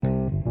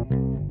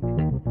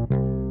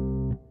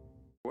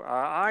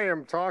I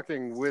am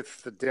talking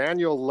with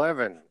Daniel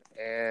Levin,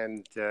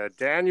 and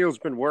Daniel's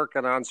been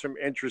working on some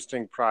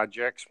interesting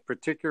projects,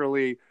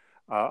 particularly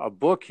a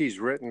book he's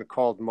written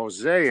called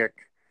Mosaic.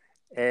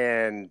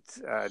 And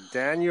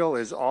Daniel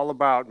is all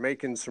about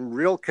making some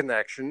real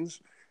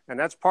connections. And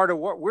that's part of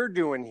what we're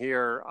doing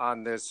here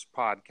on this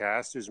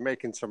podcast is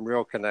making some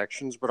real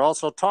connections, but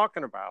also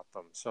talking about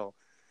them. So,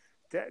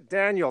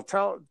 Daniel,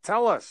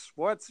 tell us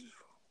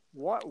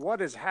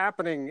what is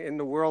happening in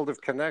the world of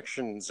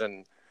connections,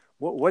 and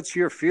what's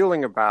your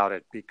feeling about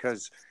it?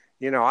 Because,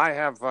 I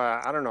have,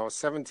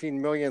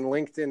 17 million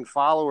LinkedIn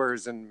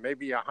followers, and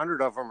maybe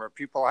 100 of them are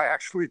people I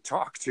actually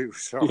talk to.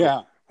 So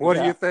yeah. What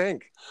do you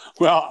think?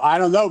 Well, I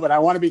don't know, but I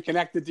want to be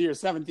connected to your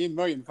 17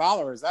 million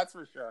followers. That's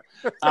for sure.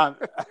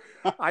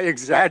 I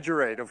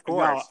exaggerate, of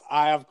course. No,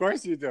 of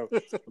course you do.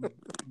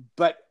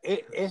 But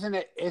isn't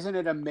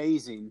it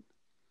amazing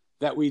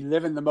that we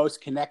live in the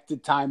most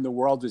connected time the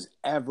world has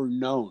ever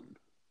known?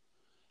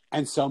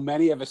 And so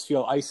many of us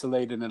feel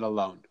isolated and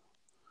alone.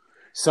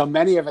 So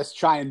many of us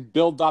try and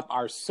build up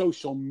our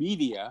social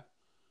media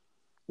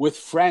with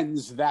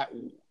friends that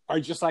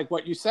are just like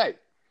what you say.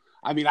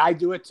 I mean, I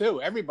do it too.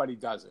 Everybody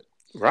does it.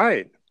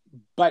 Right.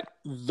 But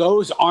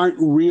those aren't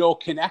real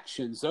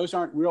connections. Those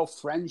aren't real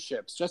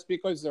friendships. Just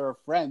because they're a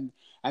friend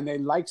and they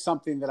like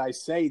something that I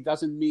say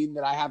doesn't mean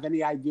that I have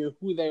any idea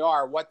who they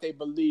are, what they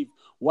believe,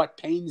 what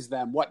pains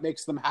them, what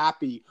makes them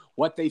happy,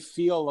 what they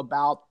feel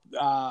about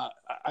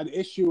an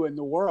issue in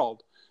the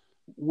world.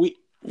 We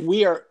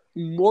are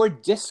more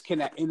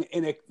disconnected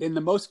in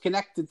the most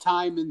connected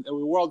time in the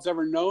world's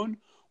ever known.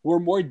 We're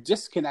more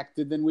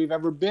disconnected than we've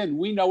ever been.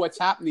 We know what's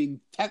happening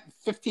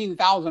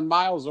 15,000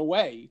 miles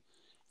away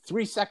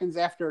 3 seconds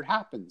after it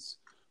happens,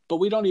 but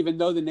we don't even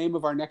know the name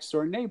of our next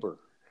door neighbor.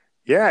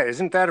 Yeah,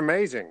 isn't that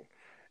amazing?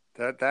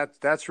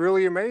 That's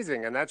really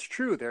amazing, and that's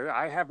true.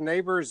 I have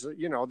neighbors.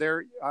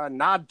 They're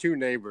nod to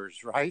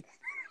neighbors, right?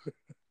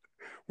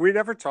 We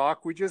never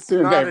talk. We just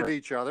nod at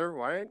each other,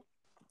 right?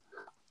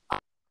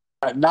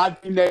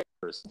 Nod to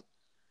neighbors.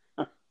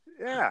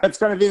 Yeah,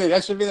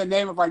 that should be the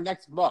name of our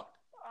next book.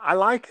 I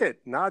like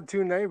it. Nod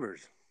to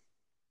neighbors.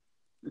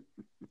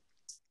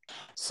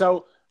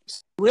 So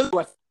really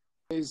what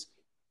is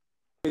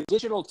the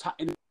digital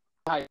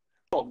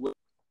world we're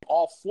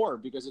all for,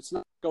 because it's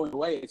not going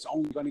away. It's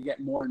only going to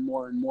get more and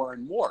more and more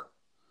and more.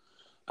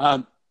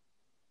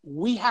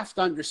 We have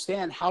to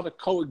understand how to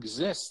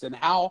coexist and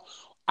how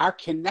our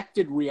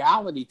connected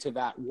reality to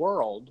that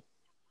world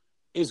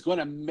is going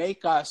to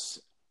make us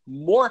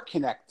more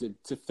connected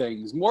to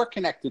things, more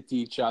connected to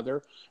each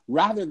other,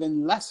 rather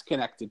than less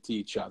connected to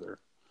each other.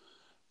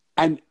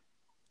 And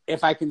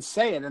if I can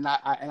say it, and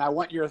I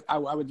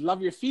would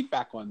love your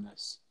feedback on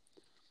this.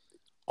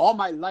 All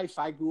my life,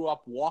 I grew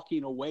up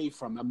walking away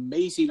from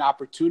amazing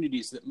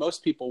opportunities that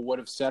most people would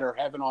have said are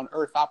heaven on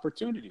earth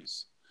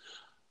opportunities.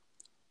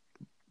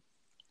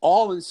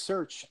 All in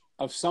search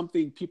of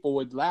something people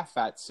would laugh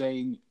at,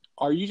 saying,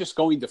 "Are you just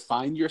going to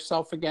find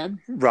yourself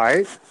again?"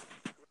 Right.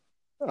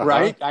 Uh-huh.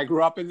 Right? I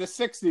grew up in the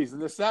 60s and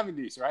the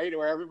 70s, right?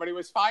 Where everybody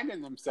was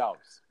finding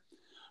themselves.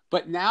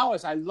 But now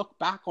as I look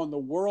back on the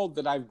world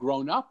that I've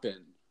grown up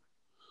in,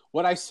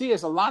 what I see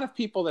is a lot of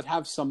people that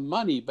have some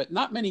money, but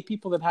not many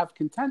people that have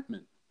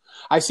contentment.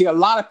 I see a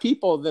lot of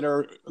people that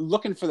are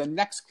looking for the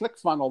next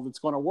ClickFunnels that's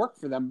going to work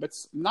for them, but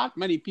not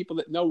many people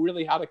that know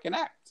really how to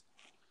connect.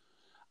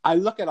 I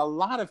look at a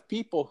lot of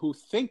people who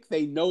think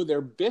they know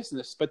their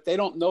business, but they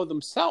don't know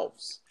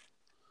themselves.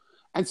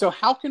 And so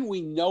how can we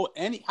know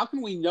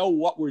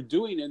what we're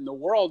doing in the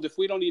world if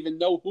we don't even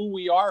know who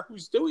we are,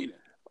 who's doing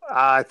it?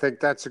 I think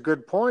that's a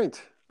good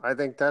point. I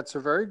think that's a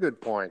very good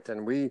point.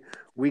 And we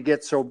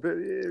get so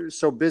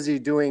busy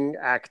doing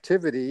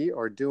activity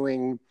or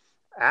doing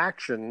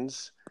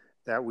actions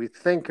that we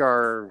think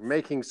are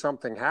making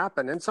something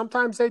happen. And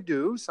sometimes they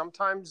do.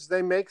 Sometimes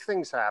they make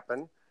things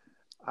happen.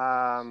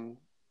 But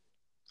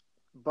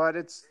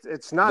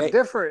it's not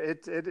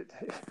different.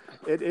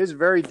 It is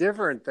very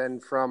different than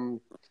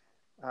from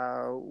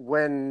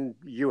when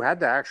you had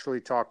to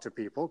actually talk to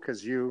people,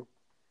 because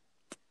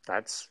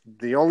that's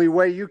the only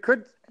way you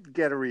could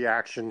get a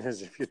reaction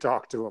is if you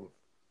talk to them.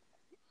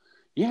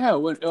 Yeah,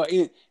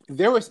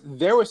 there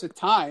was a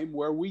time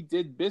where we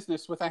did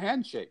business with a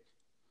handshake,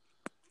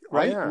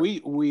 right? Oh,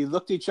 yeah. We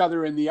looked each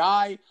other in the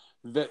eye.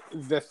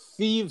 The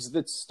thieves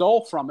that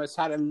stole from us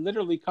had to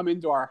literally come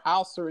into our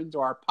house or into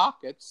our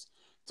pockets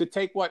to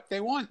take what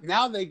they want.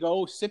 Now they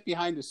go sit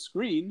behind a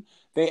screen.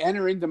 They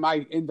enter into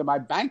my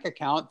bank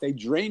account. They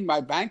drain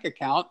my bank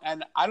account,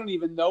 and I don't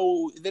even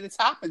know that it's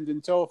happened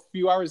until a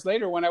few hours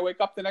later when I wake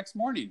up the next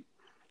morning.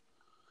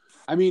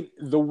 I mean,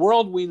 the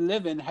world we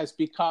live in has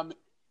become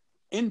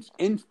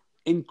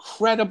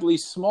incredibly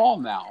small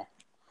now,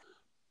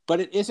 but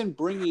it isn't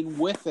bringing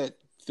with it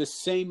the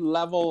same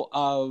level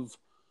of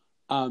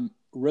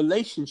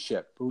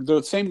relationship,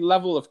 the same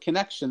level of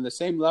connection, the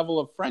same level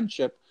of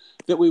friendship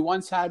that we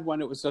once had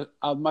when it was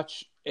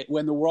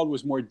when the world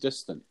was more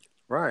distant.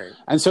 Right.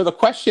 And so the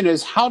question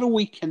is, how do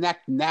we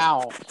connect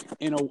now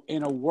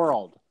in a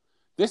world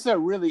This is a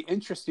really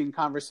interesting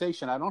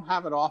conversation. I don't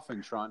have it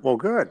often, Tron. Well,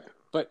 good.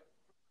 But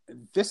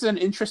this is an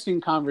interesting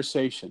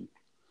conversation.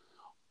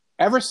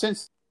 Ever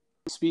since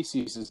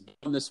species has been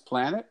on this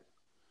planet,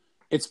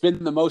 it's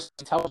been the most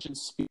intelligent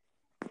species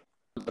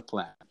on the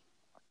planet.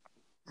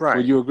 Right.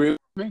 Would you agree with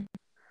me?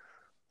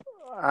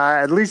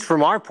 At least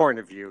from our point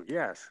of view,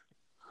 yes.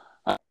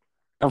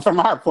 From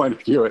our point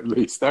of view, at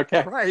least.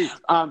 Okay. Right.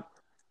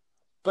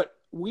 But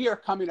we are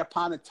coming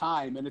upon a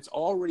time, and it's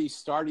already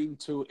starting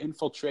to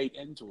infiltrate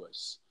into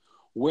us,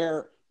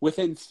 where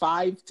within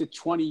 5 to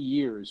 20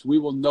 years, we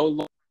will no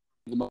longer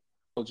be the most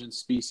intelligent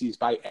species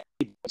by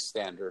any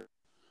standard.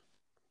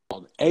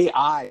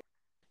 AI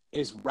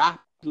is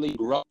rapidly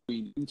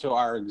growing into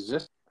our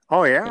existence.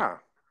 Oh, yeah.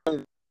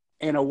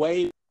 In a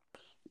way,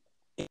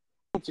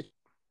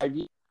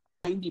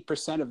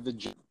 90% of the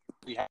jobs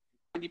we have,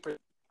 90% of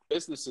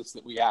businesses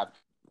that we have,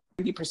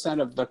 90%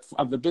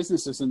 of the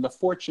businesses in the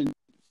Fortune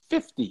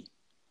 50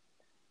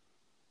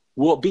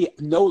 will be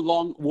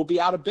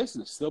out of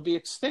business. They'll be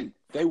extinct.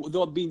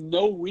 There'll be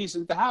no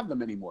reason to have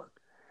them anymore.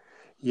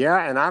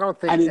 Yeah, and I don't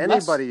think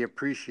anybody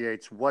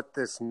appreciates what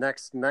this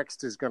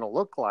next is going to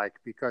look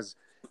like, because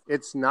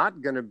it's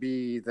not going to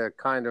be the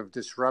kind of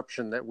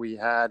disruption that we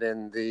had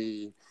in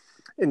the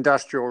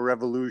Industrial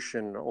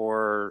Revolution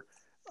or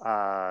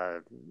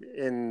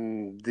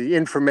in the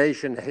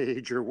information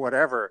age or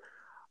whatever.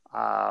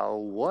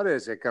 What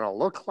is it going to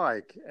look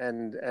like?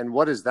 And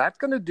what is that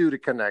going to do to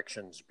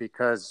connections?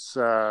 Because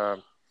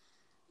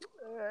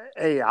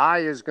AI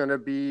is going to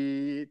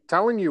be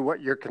telling you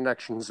what your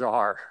connections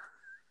are.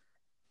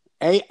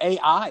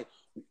 AI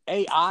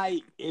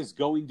is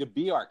going to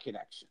be our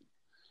connection.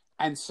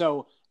 And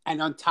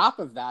on top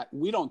of that,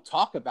 we don't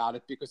talk about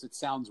it because it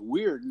sounds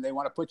weird and they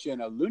want to put you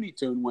in a Looney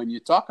Tune when you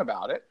talk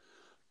about it.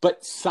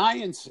 But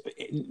science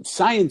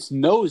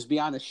knows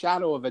beyond a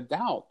shadow of a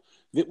doubt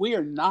that we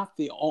are not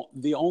the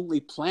only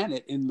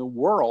planet in the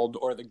world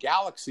or the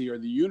galaxy or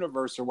the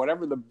universe or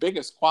whatever the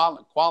biggest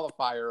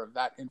qualifier of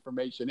that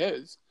information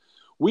is.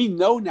 We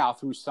know now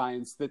through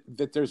science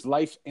that there's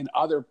life in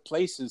other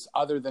places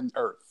other than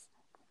Earth.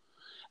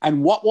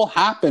 And what will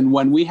happen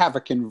when we have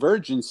a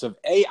convergence of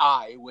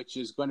AI, which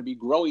is going to be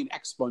growing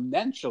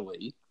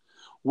exponentially,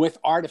 with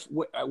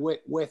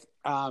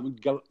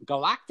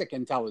galactic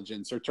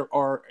intelligence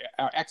or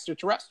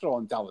extraterrestrial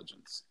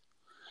intelligence,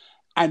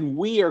 and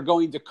we are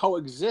going to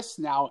coexist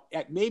now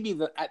at maybe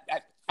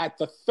at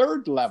the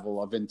third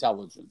level of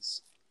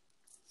intelligence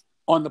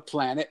on the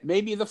planet,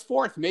 maybe the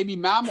fourth, maybe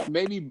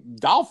maybe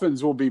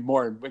dolphins will be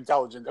more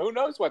intelligent. Who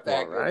knows what the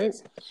heck it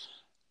is?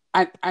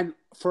 And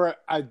for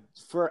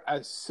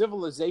a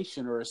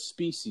civilization or a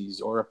species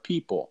or a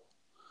people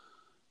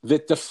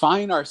that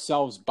define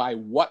ourselves by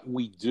what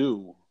we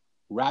do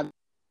rather than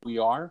who we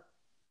are,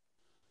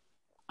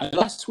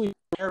 unless we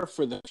prepare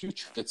for the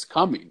future that's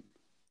coming,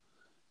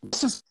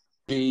 this is going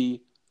to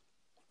be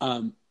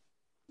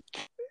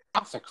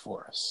catastrophic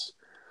for us.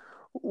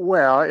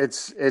 Well,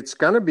 it's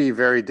going to be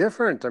very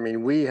different. I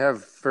mean, we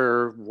have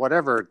for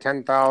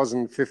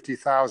 10,000,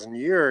 50,000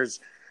 years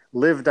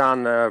lived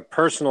on the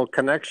personal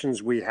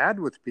connections we had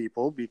with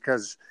people,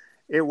 because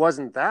it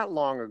wasn't that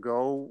long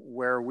ago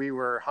where we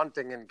were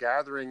hunting and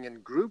gathering in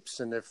groups.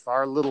 And if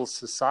our little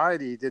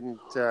society didn't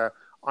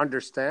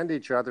understand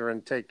each other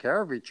and take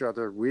care of each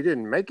other, we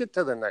didn't make it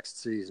to the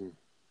next season.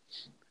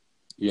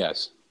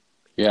 Yes.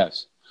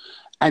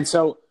 And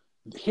so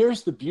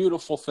here's the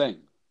beautiful thing.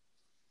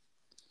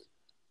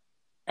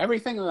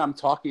 Everything that I'm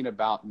talking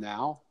about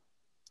now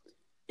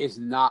is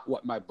not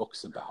what my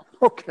book's about.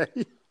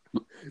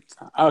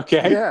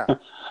 Okay. Yeah.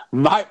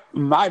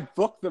 My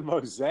book, The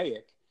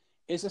Mosaic,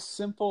 is a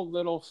simple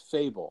little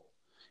fable.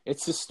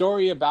 It's a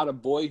story about a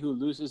boy who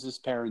loses his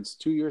parents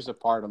 2 years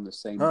apart on the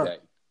same day.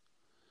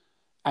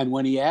 And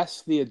when he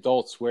asks the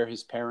adults where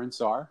his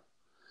parents are,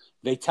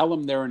 they tell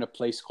him they're in a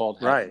place called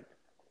heaven. Right.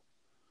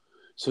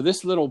 So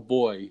this little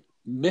boy,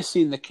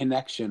 missing the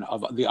connection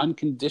of the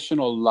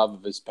unconditional love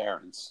of his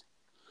parents,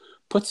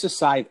 puts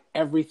aside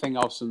everything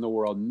else in the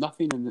world.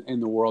 Nothing in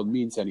the world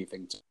means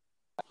anything to him.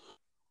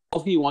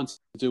 All he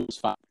wants to do is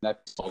find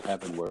that place called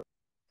heaven.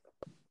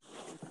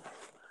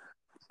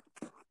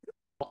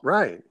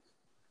 Right.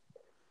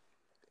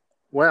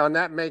 Well, and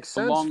that makes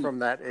sense from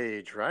that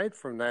age, right?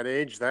 From that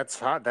age, that's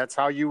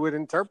how you would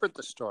interpret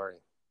the story.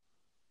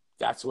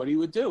 That's what he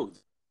would do.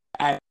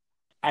 And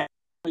not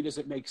only does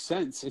it make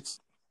sense, it's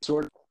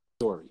sort of a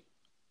story.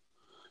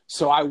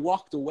 So I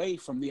walked away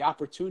from the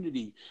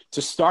opportunity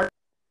to start at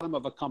the bottom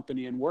of a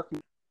company and work at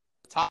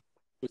the top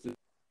with the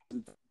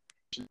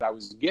that I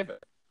was given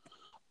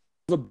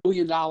of $1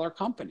 billion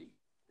company.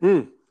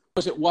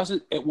 Because it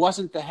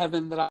wasn't the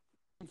heaven that I was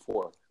looking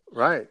for.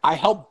 Right. I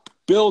helped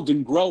build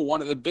and grow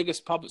one of the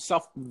biggest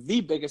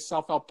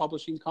self-help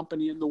publishing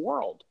company in the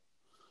world,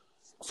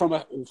 from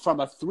a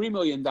 $3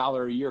 million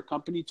a year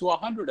company to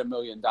 $100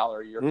 million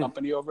a year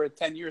company over a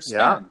 10-year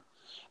span.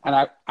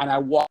 Yeah. And I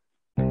walked.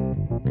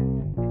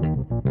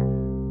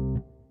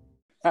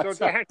 So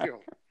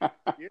Daniel,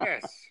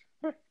 yes,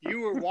 you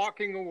were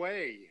walking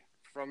away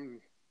from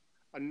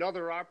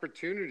another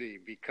opportunity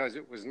because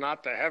it was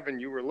not the heaven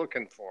you were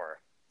looking for.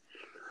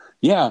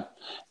 Yeah.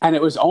 And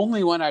it was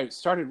only when I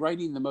started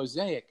writing the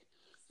Mosaic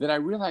that I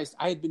realized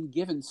I had been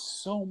given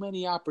so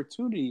many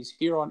opportunities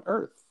here on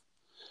earth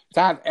to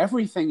have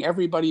everything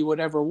everybody would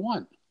ever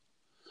want.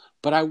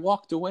 But I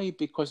walked away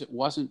because it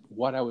wasn't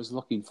what I was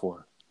looking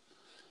for.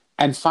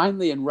 And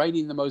finally, in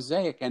writing the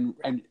Mosaic and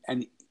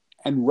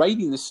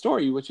writing the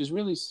story, which is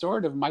really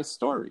sort of my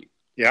story,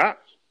 yeah,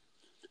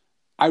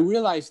 I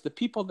realized the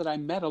people that I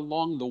met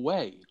along the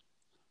way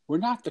were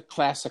not the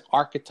classic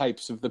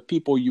archetypes of the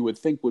people you would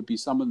think would be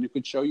someone who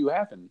could show you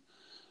heaven.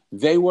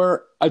 They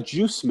were a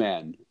juice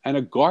man and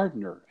a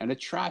gardener and a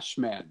trash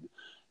man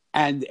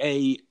and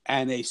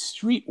a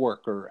street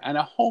worker and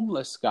a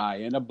homeless guy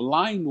and a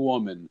blind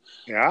woman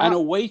and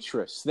a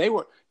waitress. They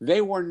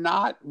were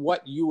not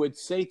what you would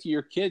say to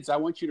your kids, I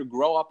want you to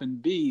grow up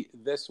and be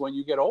this when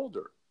you get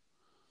older.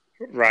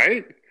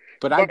 Right.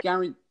 But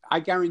I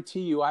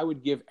guarantee you I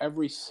would give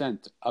every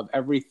cent of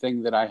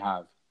everything that I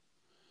have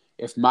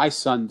if my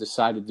son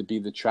decided to be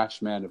the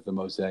trash man of the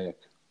Mosaic.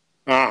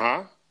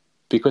 Uh-huh.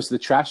 Because the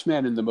trash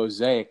man in the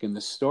Mosaic, in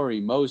the story,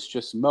 Mo is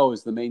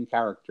the main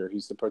character.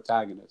 He's the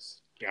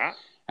protagonist. Yeah.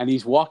 And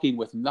he's walking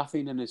with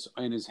nothing in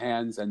his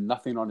hands and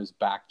nothing on his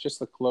back, just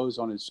the clothes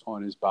on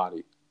his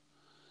body.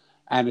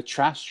 And a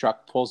trash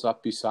truck pulls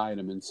up beside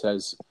him and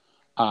says,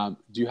 do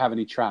you have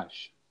any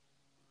trash?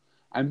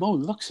 And Mo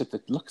looks at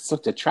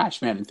the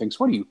trash man and thinks,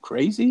 what are you,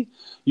 crazy?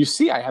 You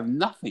see, I have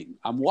nothing.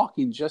 I'm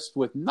walking just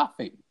with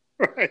nothing.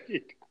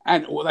 Right.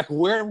 And like,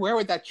 where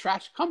would that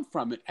trash come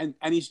from? And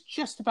he's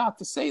just about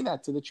to say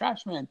that to the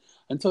trash man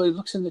until he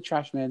looks in the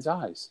trash man's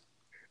eyes.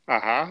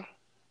 Uh-huh.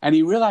 And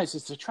he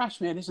realizes the trash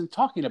man isn't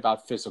talking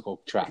about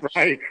physical trash.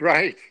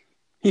 Right.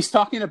 He's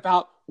talking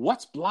about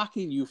what's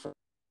blocking you from.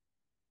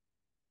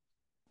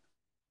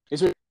 Is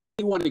there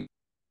anyone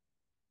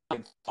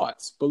to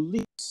thoughts,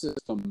 belief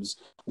systems,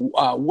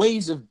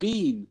 ways of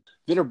being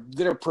that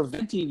are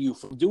preventing you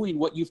from doing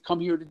what you've come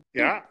here to do?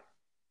 Yeah.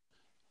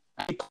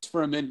 And he pauses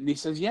for a minute and he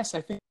says, yes,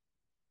 I think.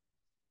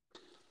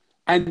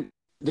 And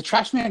the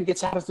trash man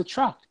gets out of the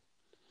truck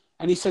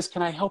and he says,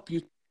 can I help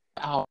you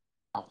out of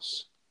the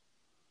house?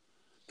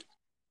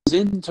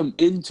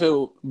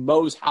 Into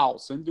Mo's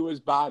house, into his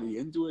body,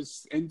 into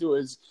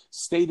his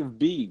state of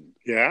being.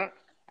 Yeah.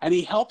 And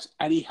he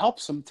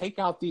helps him take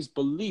out these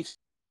beliefs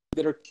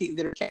that are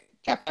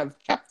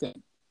kept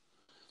him.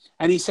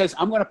 And he says,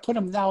 I'm going to put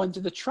him now into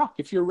the truck.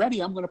 If you're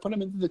ready, I'm going to put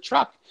him into the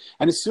truck.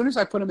 And as soon as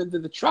I put him into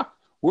the truck,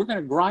 we're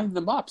going to grind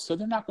them up so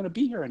they're not going to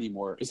be here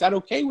anymore. Is that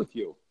okay with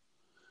you?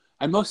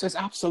 And Mo says,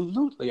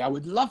 absolutely. I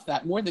would love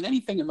that more than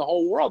anything in the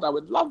whole world. I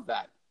would love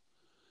that.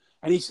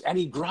 And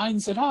he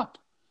grinds it up.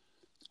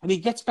 And he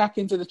gets back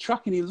into the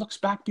truck and he looks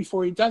back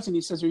before he does and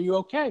he says, are you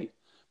okay?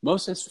 Mo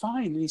says,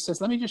 fine. And he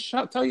says, let me just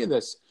tell you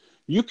this.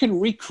 You can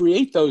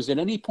recreate those at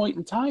any point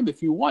in time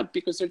if you want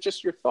because they're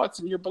just your thoughts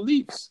and your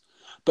beliefs.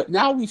 But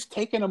now we've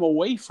taken them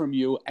away from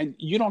you and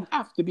you don't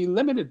have to be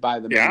limited by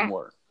them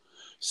anymore.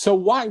 So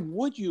why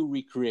would you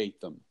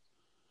recreate them?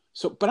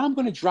 But I'm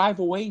going to drive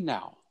away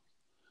now.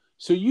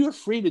 So you're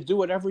free to do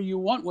whatever you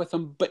want with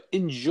them, but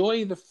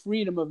enjoy the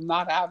freedom of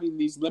not having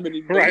these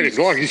limiting beliefs. Right, as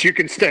long as you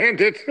can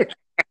stand it.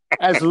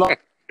 As long as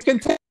you can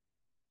take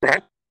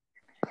it.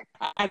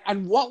 Right.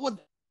 And what would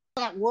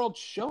that world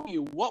show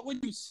you? What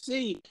would you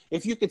see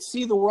if you could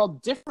see the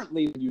world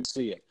differently than you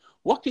see it?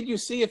 What could you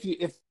see if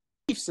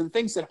beliefs and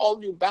things that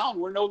hold you bound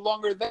were no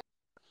longer there?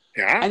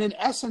 Yeah. And in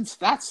essence,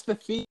 that's the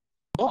theme of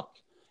the book.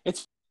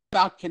 It's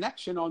about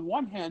connection on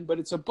one hand, but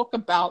it's a book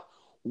about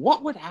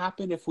what would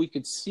happen if we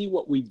could see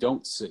what we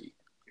don't see.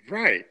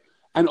 Right.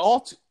 And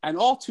all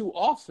too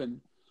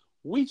often,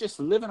 we just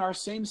live in our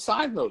same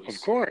silos.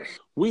 Of course.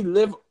 We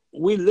live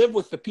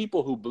with the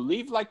people who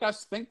believe like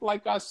us, think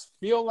like us,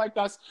 feel like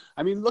us.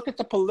 I mean, look at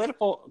the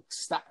political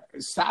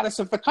status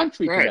of the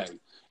country today.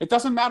 It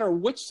doesn't matter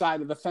which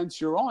side of the fence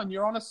you're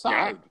on a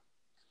side.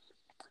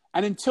 Yeah.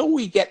 And until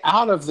we get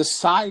out of the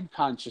side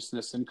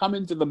consciousness and come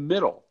into the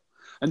middle,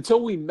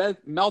 until we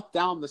melt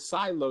down the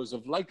silos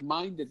of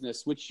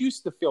like-mindedness, which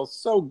used to feel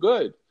so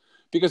good,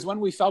 because when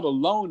we felt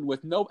alone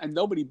and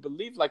nobody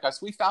believed like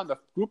us, we found a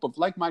group of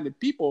like-minded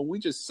people and we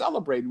just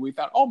celebrated. We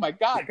thought, oh my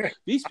God,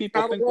 these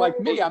people think like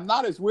me. I'm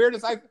not as weird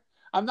as I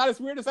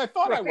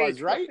thought I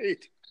was, right?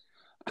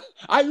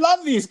 I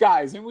love these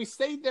guys. And we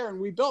stayed there and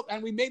we built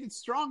and we made it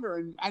stronger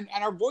and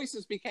our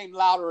voices became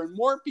louder and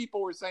more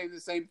people were saying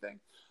the same thing.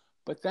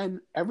 But then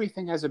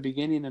everything has a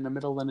beginning and a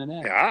middle and an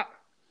end. Yeah.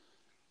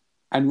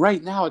 And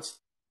right now it's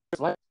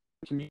like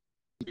community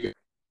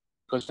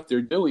because what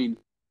they're doing,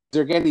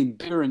 they're getting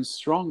bigger and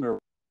stronger.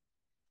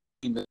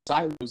 The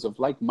silos of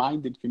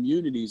like-minded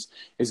communities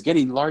is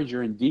getting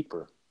larger and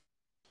deeper.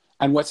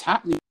 And what's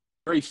happening in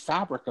the very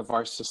fabric of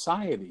our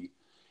society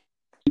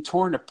is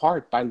torn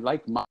apart by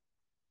like-minded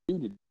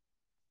communities.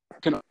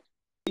 You can only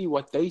see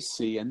what they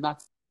see and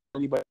not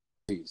anybody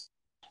sees.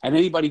 And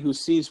anybody who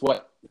sees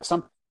what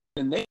something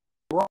they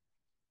wrong.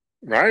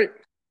 Right.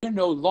 They're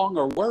no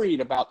longer worried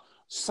about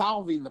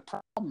solving the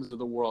problems of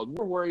the world.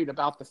 We're worried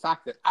about the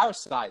fact that our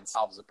side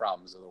solves the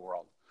problems of the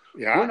world.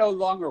 We're Yeah. no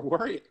longer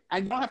worried.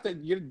 And you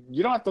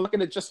don't have to look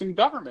at it just in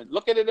government.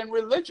 Look at it in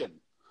religion.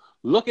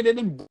 Look at it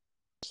in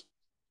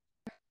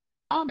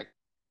economics,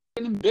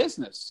 in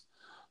business.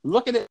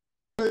 Look at it.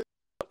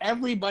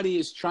 Everybody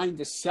is trying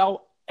to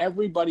sell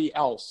everybody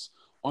else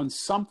on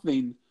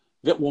something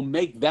that will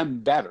make them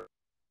better.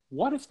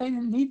 What if they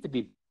didn't need to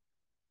be?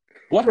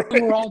 What if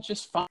we were all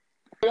just fine?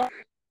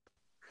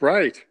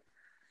 Right.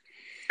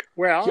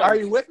 Well, Are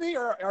you with me,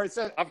 or is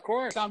that of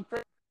course. sound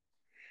crazy?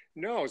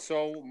 No,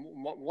 so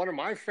one of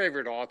my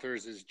favorite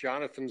authors is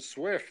Jonathan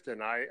Swift,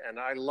 and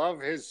I love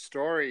his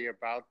story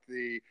about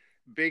the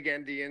big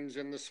Indians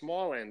and the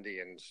small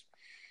Indians.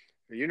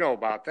 You know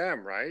about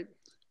them, right?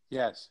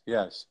 Yes,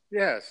 yes.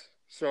 Yes.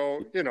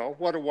 So,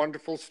 what a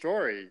wonderful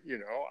story.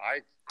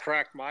 I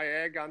crack my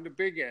egg on the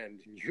big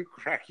end, and you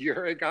crack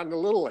your egg on the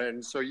little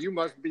end, so you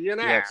must be an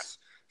Yes. ass.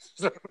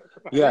 So,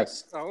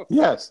 Yes. so,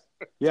 Yes.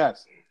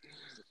 Yes.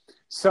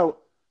 So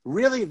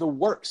really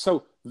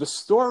so the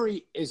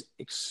story is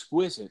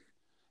exquisite,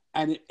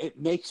 and it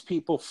makes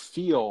people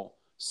feel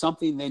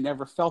something they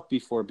never felt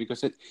before,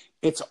 because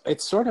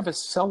it's sort of a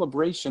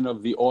celebration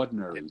of the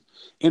ordinary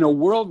in a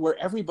world where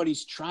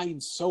everybody's trying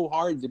so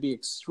hard to be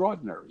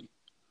extraordinary.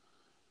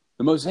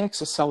 The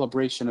Mosaic's a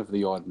celebration of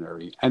the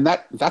ordinary, and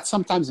that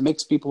sometimes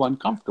makes people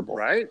uncomfortable.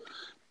 right?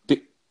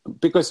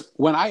 Because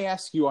when I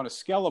ask you on a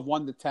scale of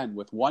 1 to 10,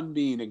 with 1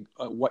 being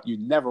what you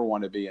never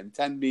want to be and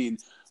 10 being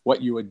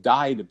what you would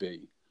die to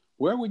be,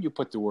 where would you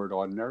put the word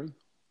ordinary?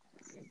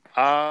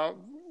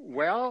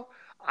 Well,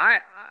 I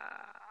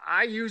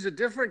I use a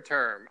different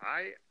term.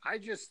 I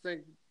just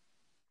think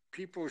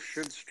people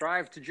should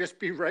strive to just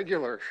be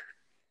regular,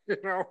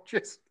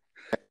 just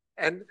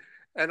and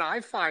and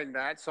I find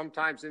that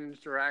sometimes in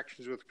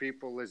interactions with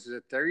people is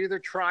that they either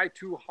try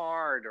too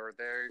hard or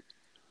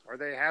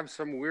they have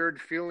some weird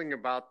feeling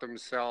about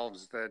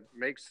themselves that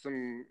makes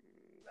them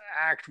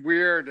act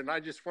weird, and I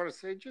just want to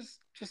say just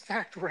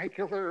act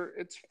regular.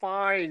 It's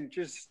fine.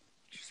 Just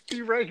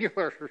be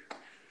regular.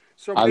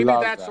 So I maybe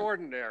love that's that.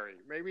 ordinary.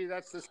 Maybe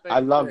that's the I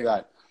same love thing.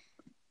 that.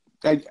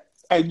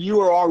 And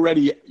you're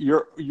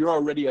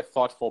already a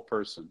thoughtful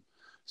person.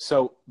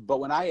 So, but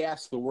when I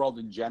ask the world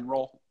in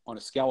general on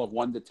a scale of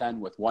 1 to 10,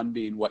 with 1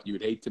 being what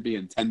you'd hate to be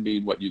and 10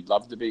 being what you'd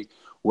love to be,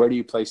 where do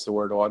you place the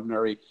word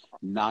ordinary?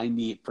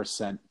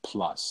 90%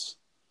 plus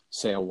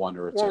say a 1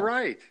 or a 2. Well,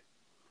 right.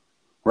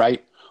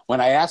 Right? When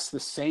I ask the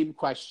same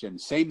question,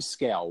 same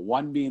scale,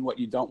 1 being what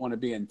you don't want to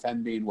be and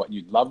 10 being what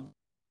you'd love,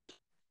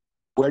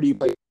 where do you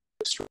place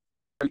it?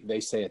 They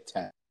say a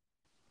 10.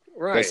 They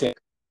Right. say,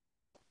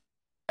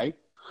 right?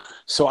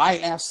 So I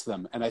ask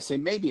them, and I say,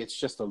 maybe it's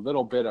just a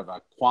little bit of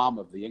a qualm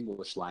of the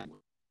English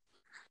language.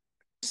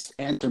 Just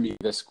answer me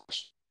this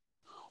question.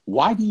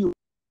 Why do you,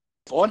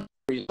 ordinary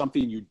is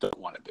something you don't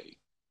want to be?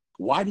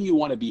 Why do you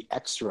want to be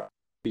extra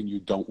something you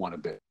don't want to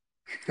be?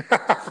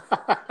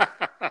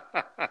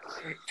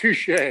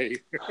 Touche.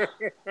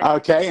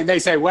 Okay. And they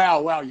say,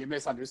 well, you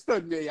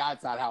misunderstood me.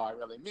 That's not how I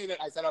really mean it.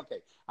 I said, okay,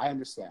 I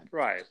understand.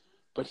 Right.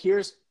 But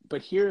here's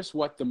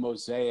what the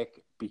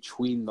mosaic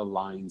between the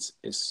lines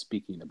is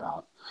speaking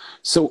about.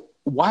 So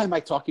why am I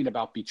talking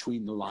about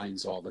between the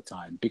lines all the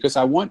time? Because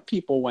I want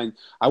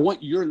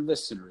your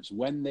listeners,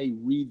 when they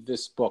read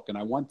this book, and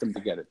I want them to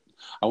get it.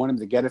 I want them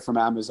to get it from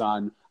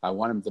Amazon. I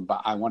want them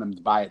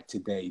to buy it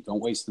today.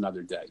 Don't waste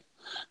another day.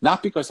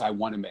 Not because I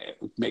want to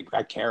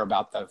I care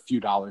about the few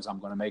dollars I'm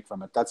going to make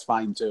from it. That's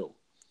fine too.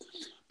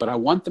 But I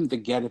want them to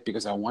get it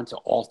because I want to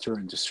alter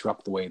and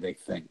disrupt the way they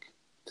think.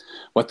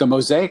 What the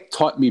mosaic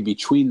taught me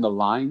between the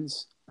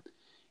lines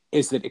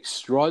is that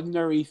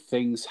extraordinary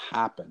things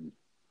happen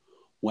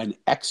when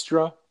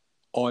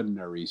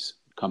extraordinaries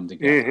come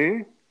together.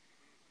 Mm-hmm.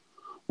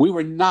 We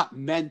were not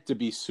meant to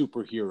be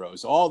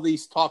superheroes. All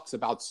these talks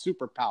about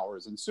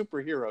superpowers and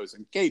superheroes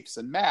and capes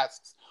and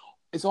masks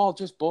is all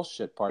just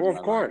bullshit, pardon Well, my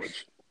of course.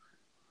 language.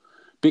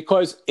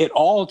 Because it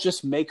all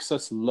just makes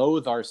us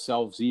loathe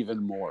ourselves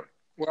even more.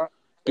 Well,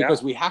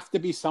 because we have to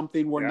be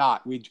something we're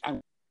not.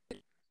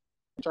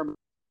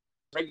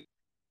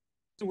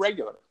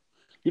 Regular.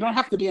 You don't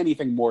have to be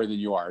anything more than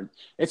you are.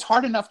 It's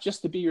hard enough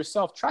just to be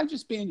yourself. Try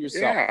just being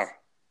yourself. Yeah.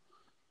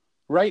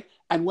 Right?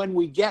 And when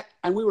we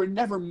were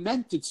never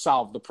meant to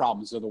solve the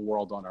problems of the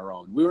world on our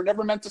own. We were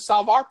never meant to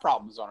solve our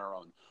problems on our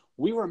own.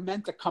 We were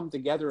meant to come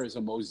together as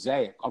a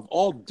mosaic of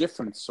all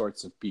different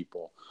sorts of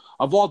people,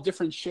 of all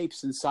different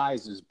shapes and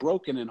sizes,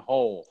 broken and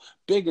whole,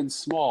 big and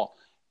small.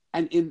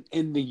 And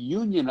in the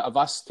union of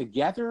us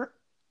together,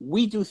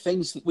 we do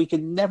things that we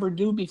could never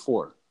do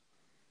before.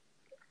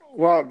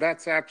 Well,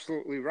 that's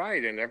absolutely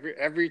right. And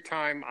every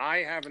time I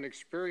have an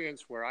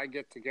experience where I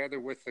get together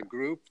with a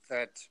group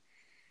that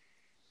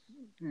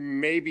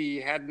maybe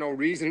had no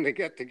reason to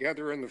get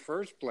together in the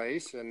first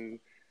place and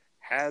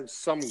has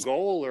some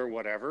goal or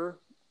whatever,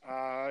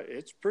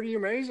 it's pretty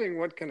amazing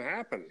what can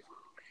happen.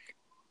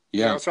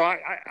 Yeah. So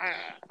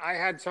I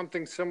had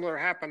something similar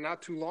happen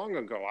not too long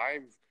ago.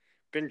 I've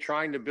been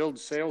trying to build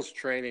sales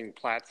training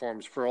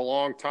platforms for a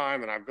long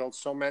time, and I've built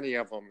so many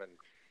of them. And,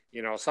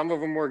 some of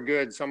them were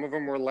good, some of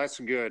them were less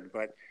good.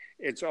 But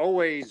it's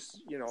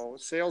always,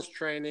 sales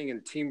training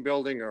and team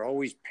building are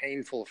always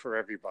painful for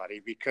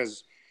everybody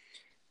because,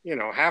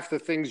 half the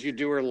things you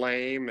do are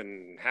lame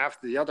and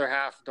half the other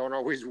half don't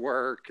always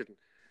work. And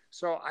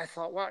so I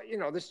thought, well,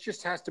 this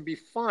just has to be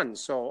fun.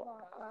 So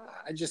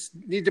I just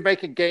need to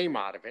make a game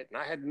out of it.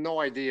 And I had no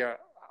idea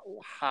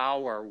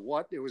how or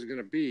what it was going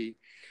to be.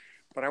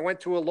 But I went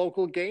to a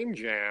local game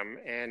jam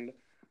and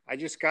I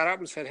just got up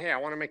and said, hey, I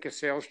want to make a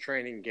sales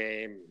training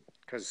game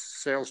because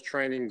sales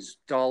training's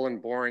dull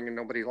and boring and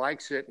nobody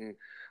likes it. And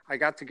I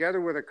got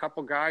together with a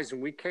couple guys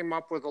and we came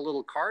up with a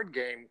little card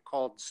game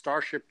called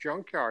Starship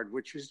Junkyard,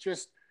 which is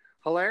just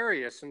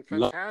hilarious and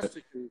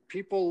fantastic. And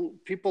people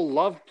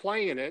love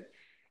playing it.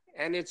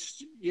 And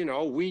it's,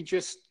 we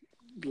just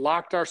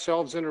locked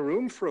ourselves in a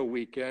room for a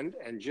weekend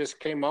and just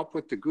came up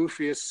with the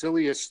goofiest,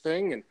 silliest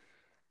thing. And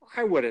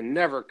I would have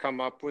never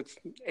come up with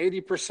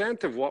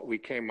 80% of what we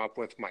came up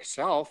with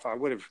myself. I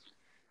would have,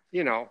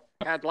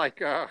 had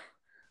like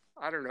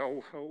I don't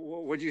know,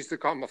 what you used to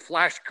call them, a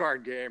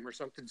flashcard game or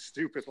something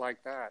stupid like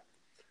that.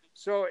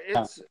 So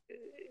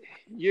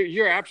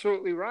you're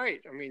absolutely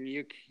right. I mean,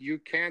 you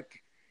can't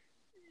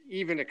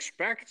even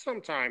expect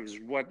sometimes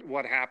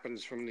what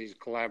happens from these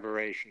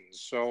collaborations.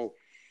 So,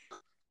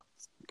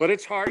 but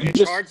it's hard.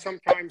 It's hard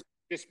sometimes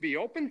to just be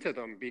open to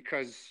them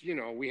because,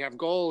 we have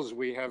goals,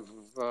 we have,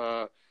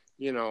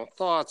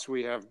 thoughts,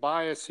 we have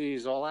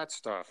biases, all that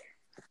stuff.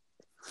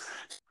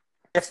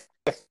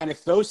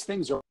 If those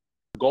things are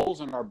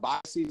goals and our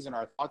biases and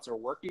our thoughts are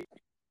working,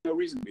 no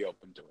reason to be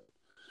open to it.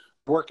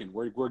 Working,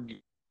 we're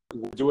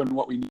doing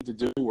what we need to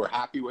do. We're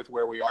happy with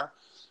where we are.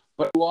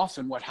 But too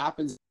often what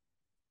happens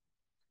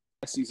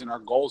is our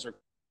goals are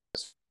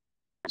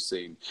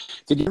seen.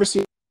 Did you ever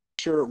see a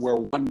picture where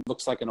one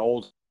looks like a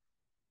young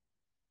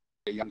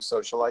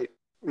socialite?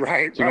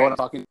 Right. Do you know what I'm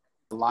talking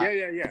about?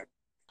 Yeah.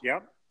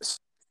 Yep.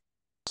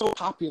 So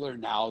popular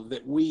now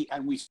that we've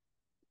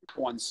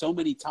won so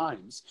many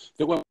times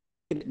that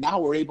now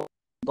we're able to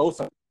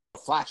both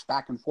flash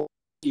back and forth,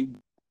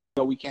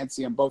 though we can't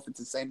see them both at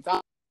the same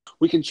time.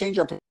 We can change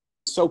our position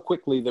so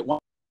quickly that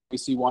we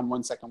see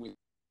one second we.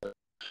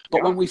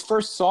 But when we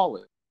first saw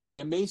it,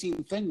 the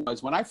amazing thing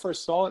was when I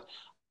first saw it,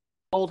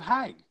 old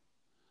hag.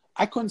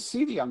 I couldn't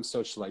see the young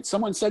socialite.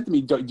 Someone said to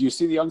me, "Do you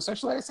see the young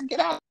socialite?" I said, "Get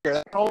out of here,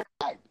 that's an old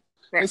hag."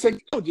 Right. They said,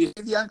 "No, do you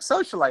see the young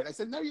socialite?" I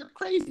said, "No, you're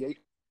crazy."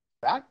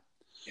 That.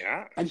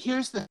 Yeah. And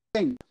here's the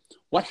thing: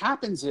 what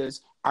happens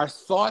is our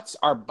thoughts,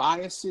 our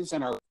biases,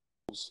 and our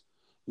goals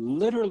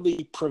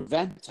literally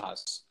prevent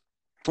us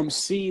from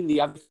seeing the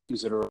other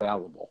things that are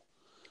available.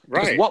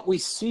 Right. Because what we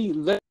see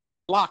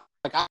block,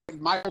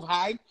 my old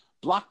hag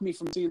blocked me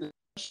from seeing the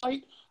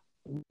flashlight.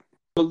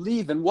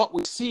 Believe in what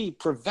we see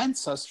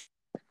prevents us from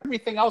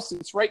everything else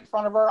that's right in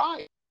front of our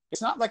eyes.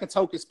 It's not like it's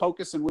hocus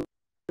pocus and we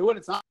do it.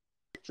 It's not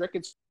a trick.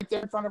 It's right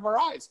there in front of our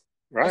eyes.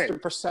 Right. It's a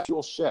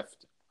perceptual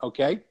shift.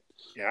 Okay.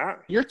 Yeah.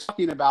 You're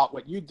talking about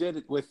what you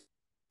did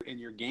in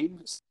your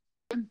game.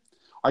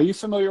 Are you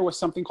familiar with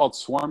something called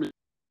swarm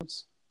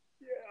intelligence?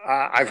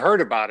 I've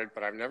heard about it,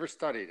 but I've never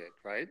studied it.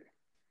 Right.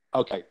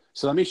 Okay.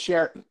 So let me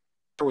share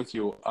with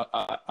you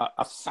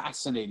a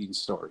fascinating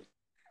story.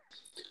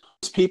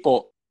 These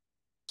people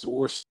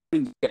were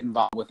starting to get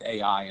involved with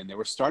AI, and they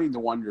were starting to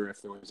wonder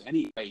if there was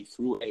any way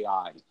through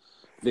AI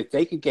that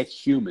they could get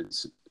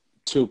humans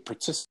to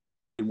participate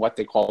in what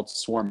they called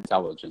swarm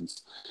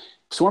intelligence.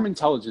 Swarm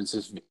intelligence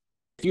is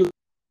if you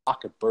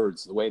look at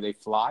birds, the way they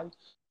fly,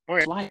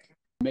 fly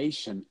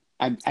information,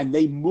 and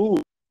they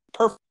move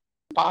perfect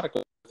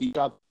particles with each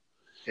other.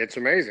 It's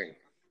amazing.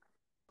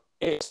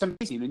 It's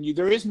amazing, and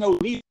there is no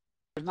lead.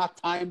 There's not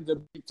time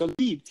to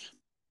lead.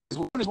 As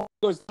one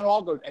goes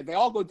down, they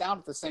all go down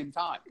at the same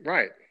time.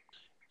 Right.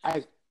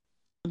 When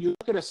you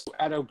look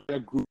at a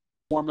group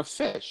form of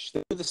fish,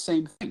 they do the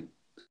same thing,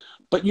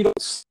 but you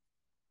don't see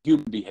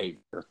human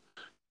behavior. You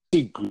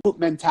see group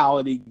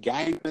mentality,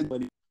 gang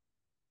mentality,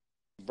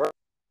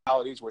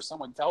 mentalities where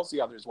someone tells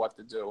the others what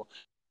to do.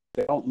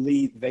 They don't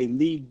lead. They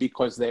lead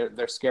because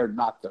they're scared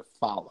not to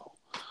follow.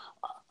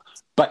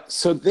 But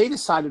so they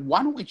decided,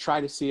 why don't we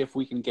try to see if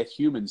we can get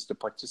humans to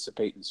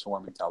participate in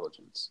swarm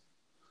intelligence?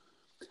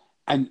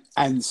 And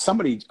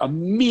somebody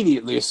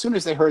immediately, as soon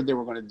as they heard they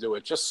were going to do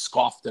it, just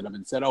scoffed at them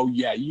and said, "Oh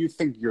yeah, you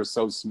think you're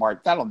so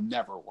smart? That'll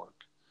never work."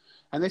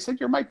 And they said,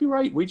 "You might be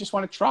right. We just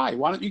want to try.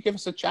 Why don't you give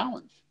us a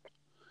challenge?"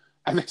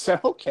 And they said,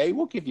 "Okay,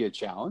 we'll give you a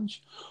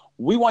challenge.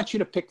 We want you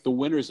to pick the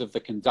winners of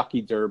the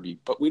Kentucky Derby,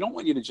 but we don't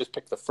want you to just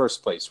pick the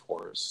first place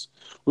horse.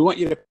 We want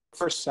you to pick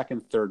first,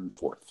 second, third, and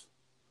fourth."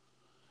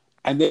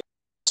 And they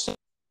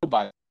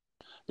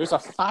there's a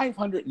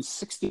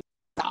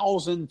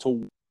 560,000 to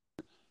 1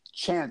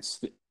 chance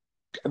that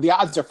the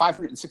odds are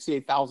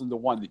 568,000 to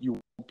 1 that you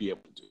won't be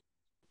able to do.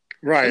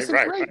 Right, said,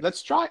 right. Great, right.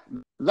 let's try it.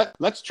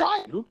 Let's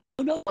try it. Who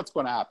knows what's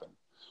going to happen?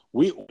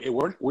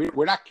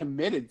 We're not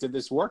committed to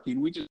this working.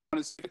 We just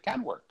want to see if it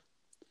can work.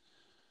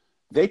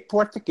 They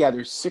put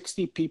together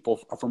 60 people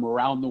from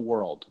around the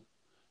world.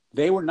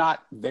 They weren't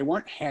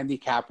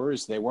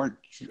handicappers. They weren't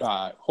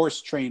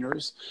horse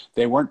trainers.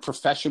 They weren't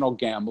professional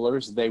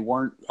gamblers. They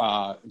weren't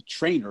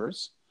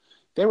trainers.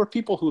 They were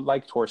people who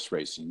liked horse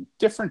racing,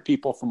 different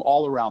people from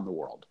all around the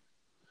world.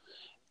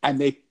 And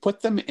they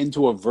put them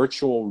into a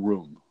virtual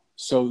room.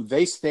 So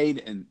they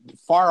stayed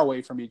far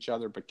away from each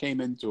other, but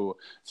came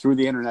through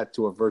the internet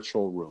to a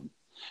virtual room.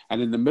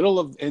 And in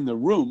the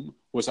room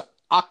was an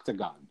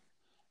octagon.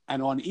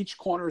 And on each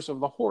corners of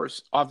the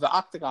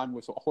octagon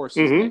was a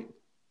horse's name.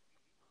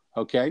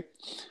 Okay?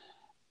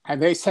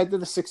 And they said to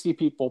the 60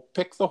 people,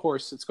 pick the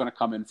horse that's going to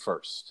come in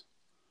first.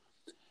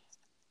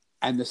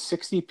 And the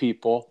 60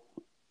 people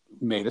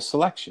made a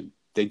selection.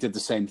 They did the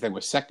same thing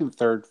with second,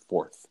 third,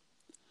 fourth.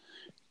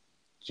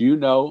 Do you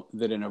know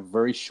that in a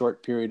very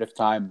short period of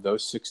time,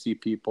 those 60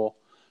 people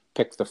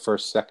picked the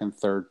first, second,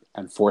 third,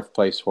 and fourth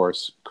place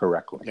horse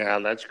correctly? Yeah,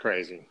 that's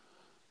crazy.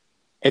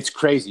 It's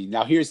crazy.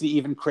 Now, here's the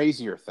even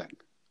crazier thing.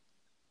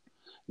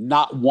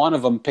 Not one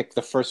of them picked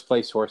the first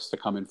place horse to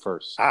come in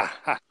first.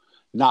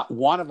 Not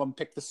one of them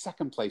picked the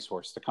second place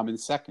horse to come in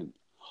second.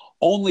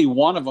 Only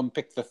one of them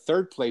picked the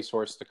third place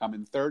horse to come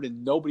in third,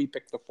 and nobody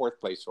picked the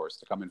fourth place horse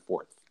to come in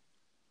fourth.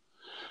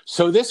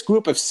 So this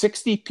group of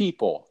 60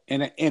 people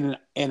in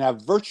a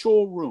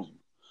virtual room,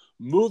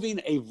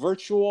 moving a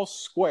virtual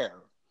square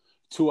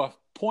to a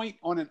point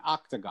on an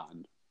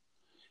octagon,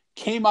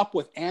 came up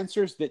with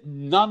answers that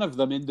none of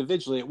them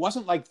individually, it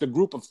wasn't like the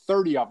group of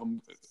 30 of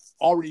them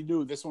already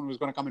knew this one was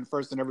going to come in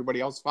first and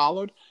everybody else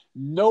followed.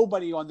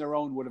 Nobody on their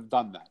own would have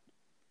done that.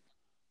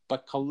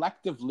 But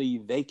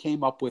collectively, they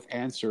came up with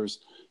answers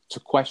to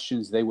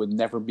questions they would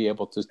never be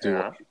able to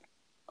do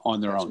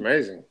on their own.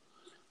 That's amazing.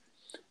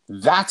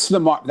 That's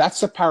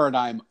the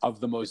paradigm of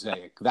the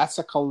mosaic. That's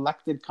a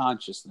collected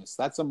consciousness.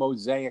 That's a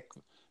mosaic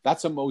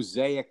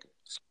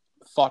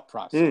thought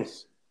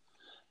process.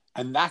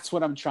 And that's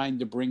what I'm trying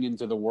to bring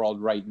into the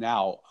world right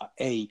now,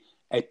 a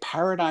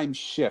paradigm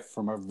shift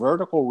from a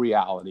vertical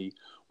reality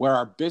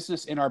where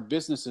in our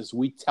businesses,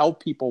 we tell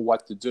people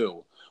what to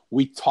do.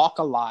 We talk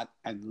a lot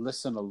and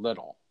listen a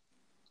little,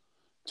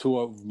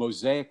 to a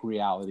mosaic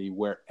reality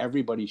where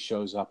everybody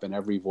shows up and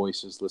every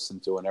voice is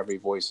listened to and every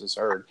voice is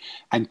heard,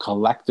 and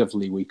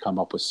collectively we come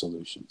up with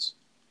solutions.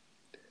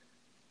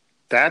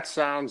 That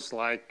sounds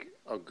like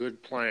a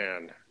good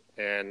plan.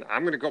 And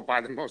I'm going to go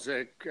buy the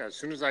mosaic as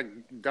soon as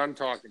I'm done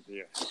talking to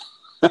you.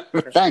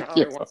 Thank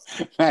you.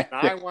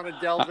 I want to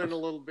delve in a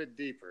little bit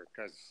deeper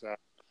because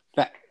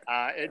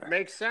it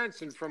makes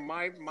sense. And from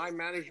my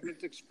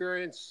management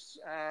experience,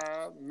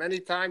 many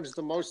times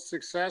the most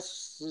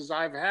successes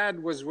I've had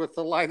was with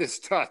the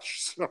lightest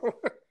touch. So,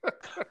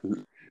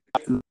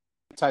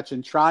 touch.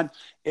 And Tron,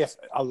 if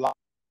a lot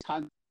of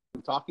times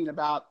I'm talking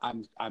about,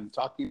 I'm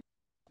talking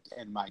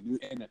in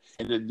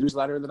the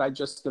newsletter that I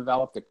just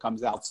developed. It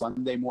comes out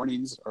Sunday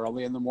mornings,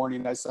 early in the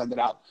morning. I send it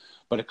out,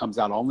 but it comes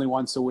out only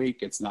once a week.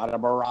 It's not a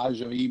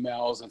barrage of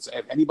emails.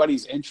 If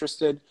anybody's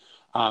interested,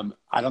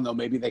 I don't know,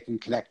 maybe they can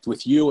connect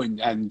with you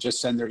and just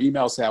send their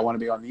email, say I want to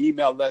be on the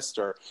email list,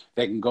 or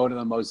they can go to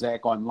the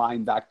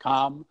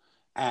mosaiconline.com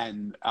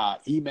and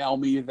email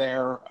me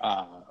there,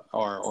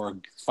 or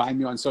find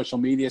me on social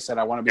media, said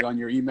I want to be on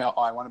your email.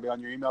 I want to be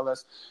on your email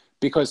list,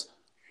 because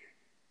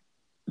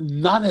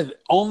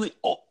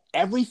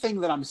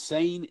everything that I'm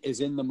saying is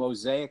in the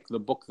Mosaic, the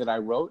book that I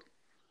wrote,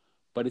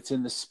 but it's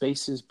in the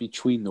spaces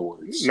between the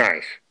words.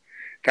 Nice.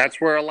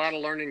 That's where a lot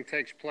of learning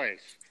takes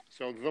place.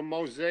 So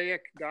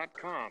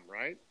themosaic.com,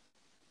 right?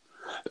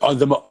 Oh,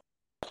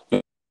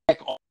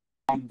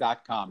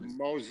 themosaiconline.com.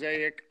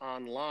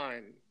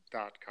 Mosaiconline.com.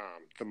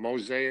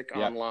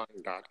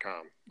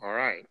 Themosaiconline.com. All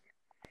right.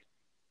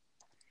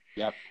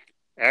 Yep.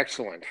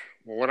 Excellent.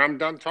 Well, when I'm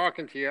done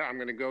talking to you, I'm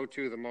going to go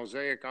to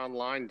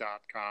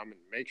themosaiconline.com and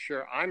make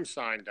sure I'm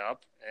signed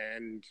up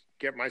and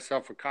get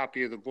myself a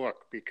copy of the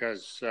book,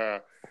 because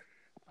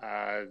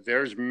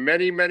there's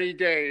many, many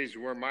days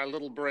where my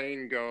little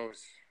brain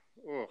goes,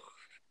 ugh.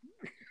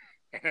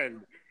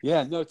 And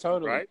yeah, no,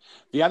 totally. Right?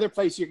 The other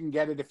place you can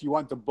get it if you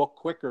want the book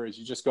quicker is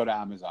you just go to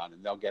Amazon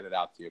and they'll get it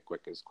out to you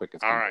quick as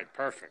all right,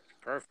 perfect.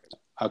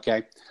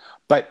 Okay.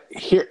 But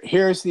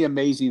here's the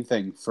amazing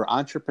thing for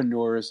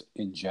entrepreneurs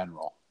in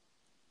general.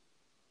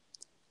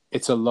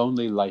 It's a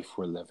lonely life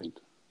we're living.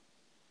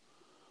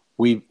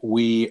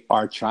 We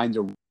are trying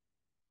to run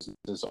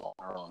businesses on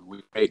our own.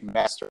 We create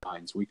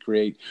masterminds. We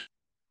create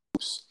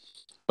groups.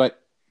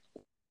 But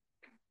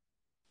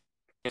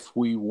if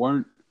we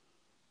weren't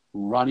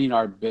running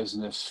our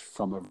business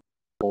from a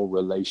full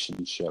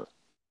relationship,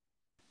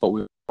 but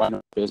we run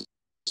our business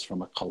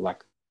from a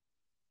collective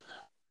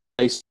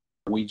place,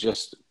 we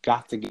just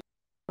got to get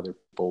other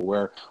people,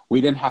 where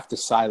we didn't have to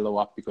silo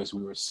up because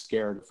we were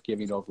scared of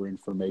giving over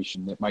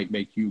information that might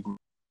make you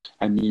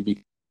and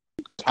me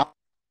come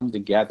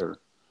together,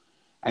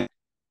 and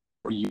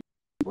you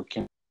were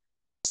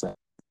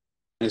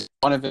as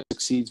one of it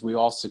succeeds, we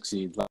all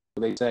succeed. Like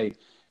they say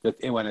that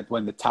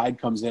when the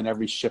tide comes in,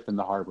 every ship in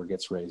the harbor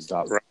gets raised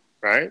up.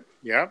 Right.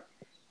 Yep.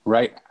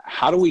 Right.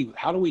 How do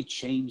we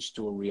change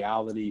to a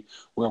reality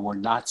where we're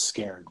not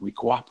scared? We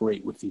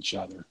cooperate with each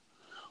other,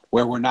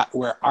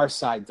 where our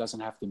side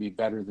doesn't have to be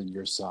better than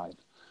your side,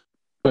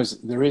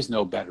 because there is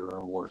no better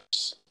or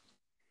worse.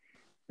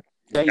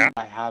 The thing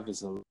I have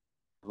is a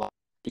lot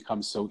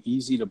becomes so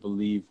easy to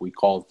believe, we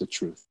call it the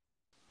truth.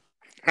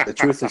 The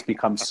truth has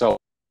become so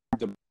hard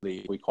to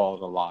believe, we call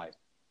it a lie.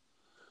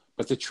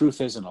 But the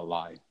truth isn't a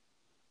lie.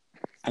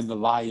 And the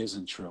lie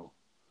isn't true.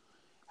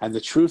 And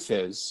the truth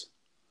is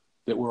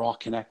that we're all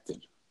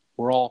connected.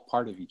 We're all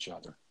part of each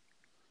other.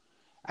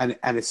 And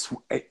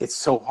it's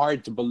so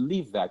hard to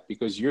believe that,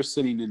 because you're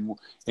sitting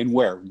in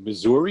where?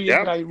 Missouri, Yep,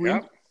 did I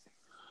read? yep.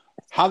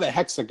 How the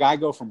heck's a guy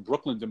go from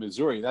Brooklyn to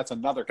Missouri? That's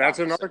another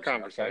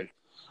conversation.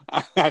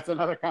 Okay? That's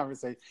another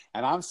conversation.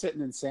 And I'm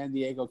sitting in San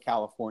Diego,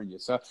 California.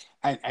 So,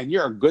 and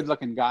you're a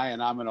good-looking guy,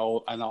 and I'm an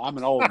old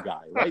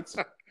guy, right?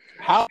 So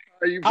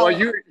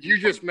you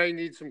just may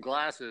need some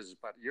glasses,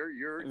 but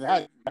you're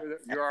all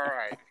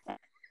right.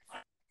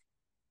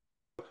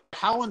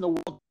 How in the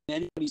world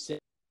can anybody say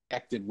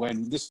connected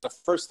when this is the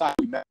first time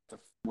we met?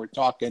 We're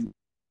talking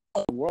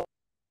the world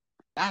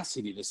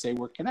capacity to say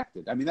we're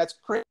connected. I mean, that's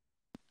crazy.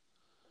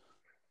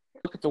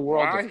 Look at the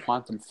world of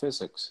quantum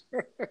physics.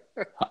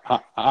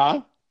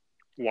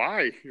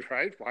 Why?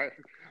 Right?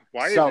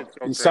 Why is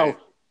it so crazy?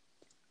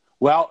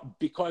 Well,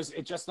 because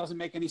it just doesn't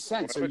make any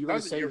sense. So you're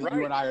going to say that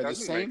you and I are the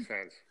same,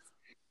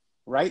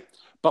 right?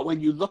 But when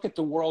you look at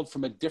the world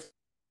from a different,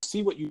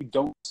 see what you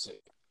don't see.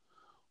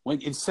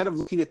 When instead of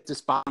looking at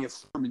this body of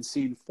form and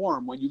seeing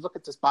form, when you look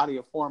at this body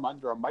of form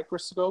under a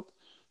microscope,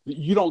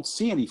 you don't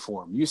see any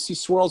form. You see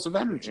swirls of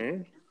energy.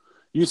 Mm-hmm.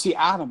 You see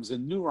atoms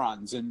and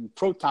neurons and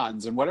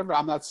protons and whatever.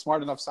 I'm not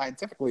smart enough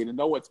scientifically to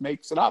know what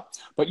makes it up.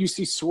 But you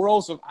see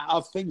swirls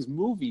of things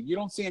moving. You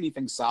don't see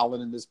anything solid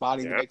in this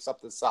body that makes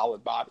up the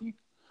solid body.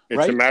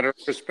 It's a matter of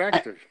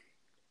perspective.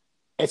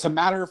 It's a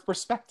matter of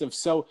perspective.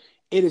 So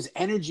it is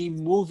energy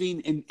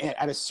moving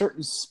at a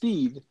certain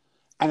speed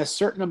and a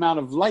certain amount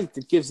of light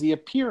that gives the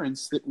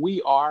appearance that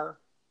we are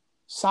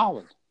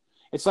solid.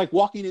 It's like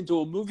walking into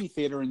a movie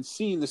theater and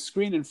seeing the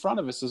screen in front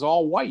of us is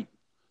all white.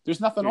 There's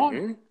nothing on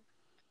it.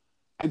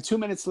 And 2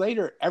 minutes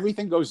later,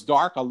 everything goes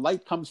dark. A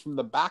light comes from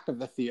the back of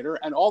the theater,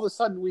 and all of a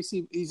sudden we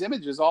see these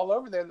images all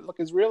over there that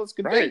look as real as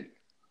could be.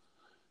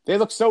 They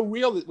look so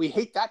real that we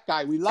hate that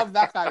guy. We love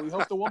that guy. We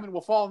hope the woman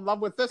will fall in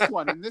love with this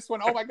one. And this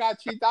one, oh my God,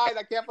 she died.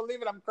 I can't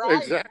believe it. I'm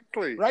crying.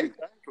 Exactly. Right?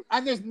 Exactly.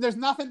 And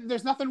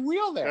there's nothing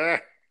real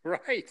there.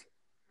 Right.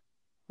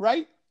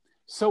 Right?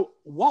 So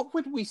what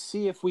would we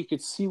see if we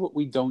could see what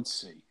we don't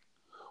see?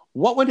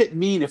 What would it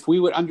mean if we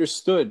would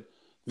understood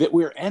that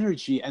we're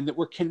energy and that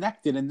we're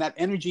connected, and that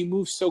energy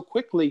moves so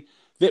quickly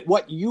that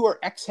what you are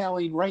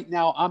exhaling right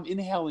now, I'm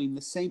inhaling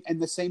the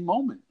same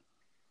moment?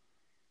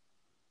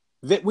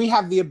 That we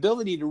have the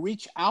ability to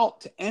reach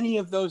out to any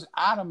of those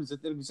atoms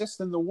that exist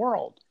in the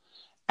world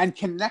and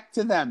connect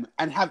to them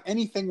and have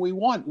anything we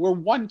want. We're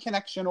one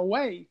connection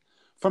away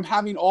from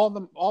having all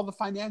the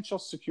financial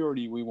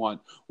security we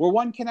want. We're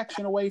one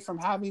connection away from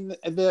having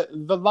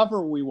the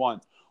lover we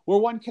want. We're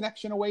one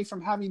connection away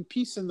from having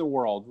peace in the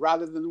world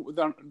rather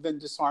than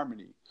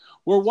disharmony.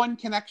 We're one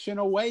connection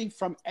away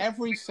from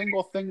every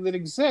single thing that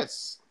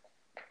exists.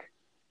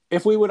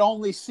 If we would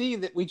only see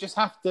that we just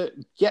have to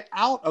get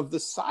out of the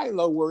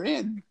silo we're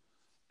in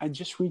and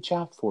just reach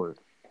out for it.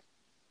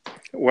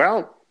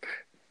 Well,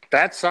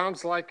 that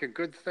sounds like a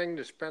good thing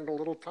to spend a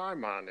little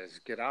time on, is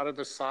get out of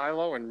the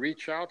silo and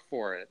reach out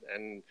for it.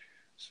 And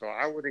so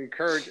I would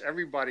encourage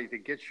everybody to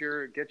get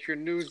your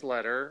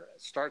newsletter,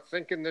 start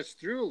thinking this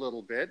through a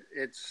little bit.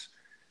 It's,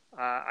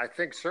 I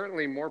think,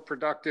 certainly more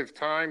productive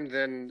time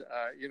than,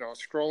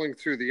 scrolling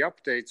through the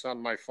updates on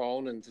my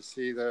phone and to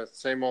see the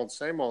same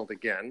old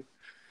again.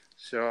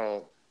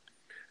 So,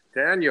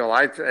 Daniel,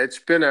 it's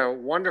been a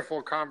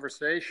wonderful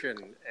conversation,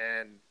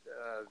 and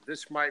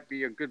this might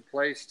be a good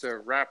place to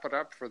wrap it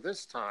up for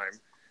this time.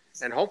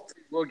 And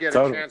hopefully we'll get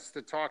a chance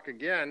to talk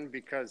again,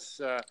 because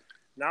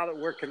now that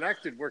we're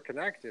connected,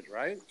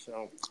 right?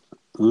 So,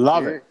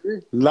 love it.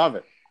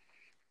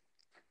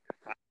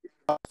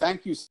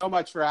 Thank you so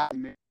much for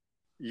having me.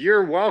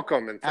 You're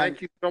welcome, and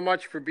thank you so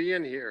much for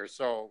being here.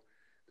 So,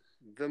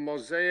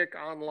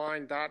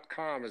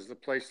 themosaiconline.com is the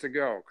place to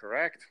go,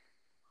 correct?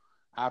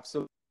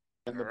 Absolutely.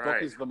 And the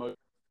book is The Mosaic.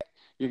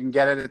 You can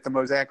get it at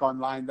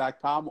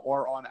themosaiconline.com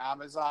or on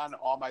Amazon.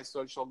 All my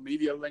social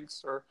media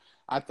links are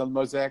at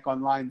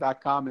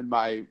themosaiconline.com in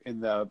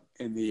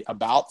the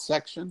About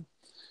section.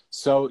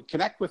 So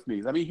connect with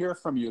me. Let me hear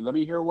from you. Let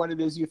me hear what it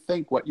is you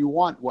think, what you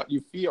want, what you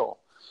feel,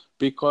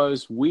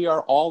 because we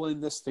are all in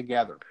this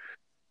together.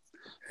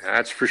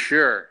 That's for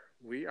sure.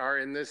 We are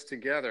in this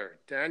together.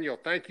 Daniel,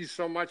 thank you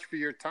so much for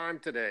your time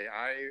today.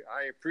 I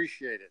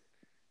appreciate it.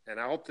 And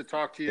I hope to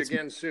talk to you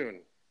again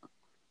soon.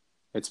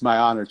 It's my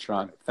honor,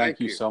 Tron. Thank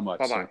you so much.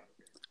 Bye-bye. Sir.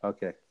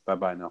 Okay.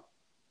 Bye-bye now.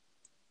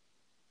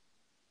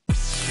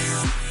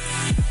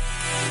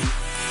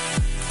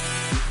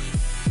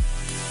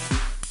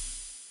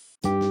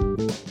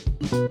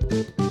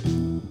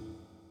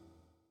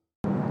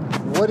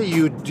 What do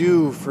you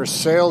do for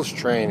sales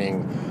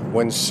training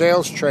when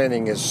sales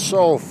training is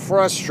so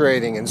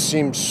frustrating and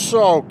seems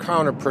so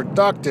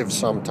counterproductive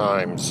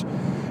sometimes?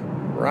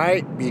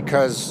 right?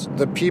 Because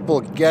the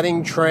people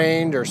getting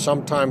trained are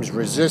sometimes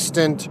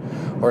resistant,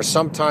 or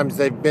sometimes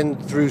they've been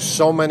through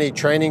so many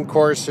training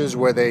courses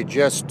where they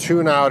just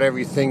tune out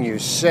everything you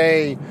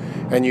say,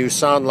 and you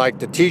sound like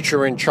the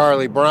teacher in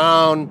Charlie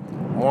Brown.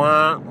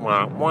 Wah,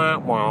 wah, wah,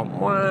 wah,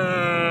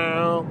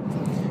 wah.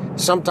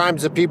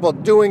 Sometimes the people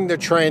doing the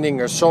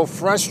training are so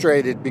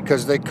frustrated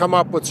because they come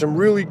up with some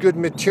really good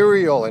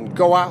material and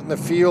go out in the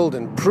field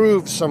and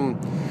prove some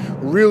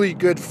really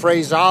good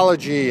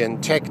phraseology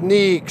and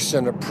techniques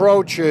and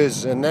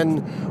approaches, and then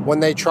when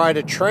they try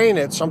to train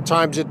it,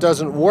 sometimes it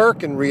doesn't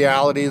work in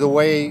reality the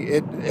way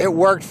it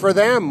worked for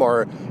them,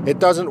 or it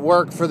doesn't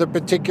work for the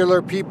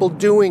particular people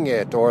doing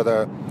it, or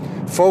the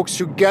folks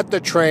who get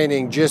the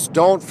training just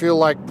don't feel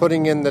like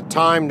putting in the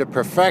time to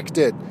perfect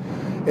it.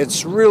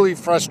 It's really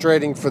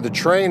frustrating for the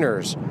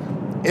trainers.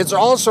 It's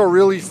also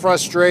really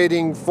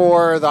frustrating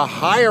for the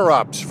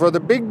higher-ups, for the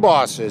big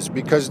bosses,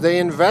 because they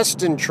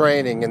invest in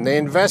training and they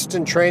invest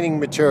in training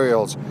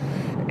materials.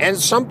 And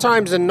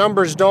sometimes the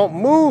numbers don't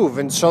move,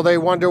 and so they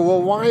wonder,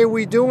 well, why are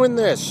we doing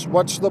this?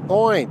 What's the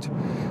point?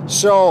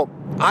 So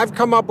I've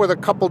come up with a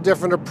couple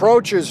different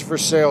approaches for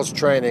sales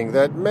training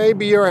that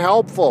maybe are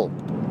helpful.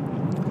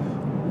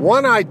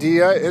 One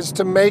idea is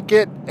to make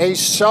it a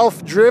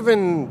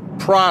self-driven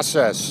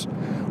process,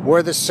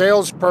 where the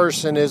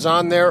salesperson is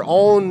on their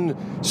own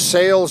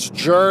sales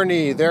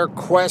journey, their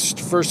quest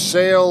for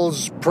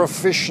sales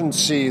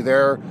proficiency,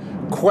 their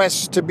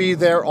quest to be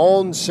their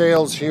own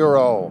sales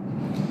hero.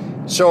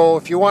 So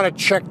if you want to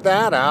check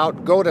that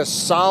out, go to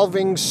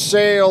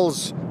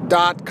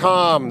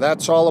solvingsales.com.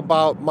 That's all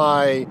about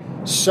my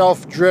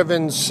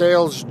self-driven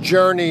sales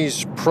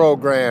journeys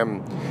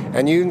program.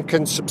 And you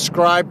can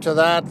subscribe to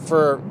that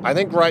for, I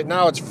think right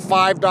now it's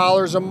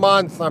 $5 a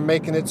month. I'm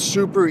making it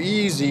super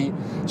easy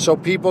so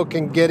people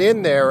can get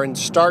in there and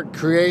start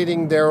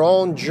creating their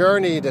own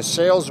journey to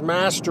sales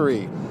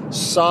mastery.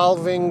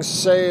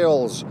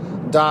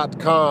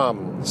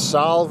 Solvingsales.com.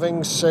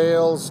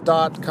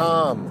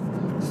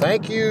 Solvingsales.com.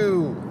 Thank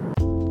you.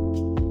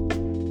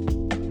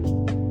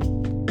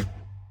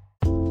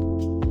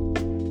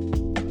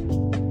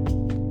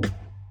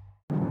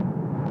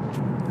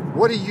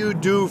 What do you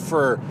do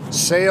for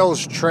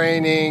sales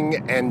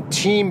training and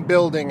team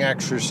building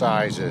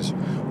exercises?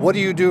 What do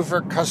you do for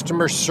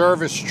customer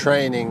service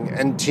training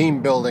and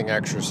team building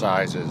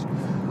exercises?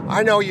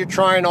 I know you're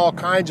trying all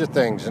kinds of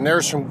things, and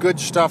there's some good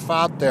stuff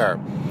out there.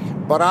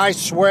 But I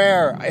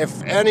swear,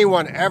 if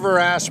anyone ever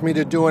asks me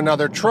to do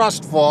another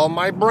trust fall,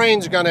 my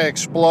brain's going to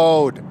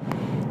explode.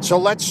 So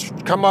let's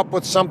come up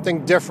with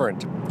something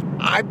different.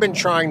 I've been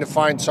trying to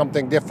find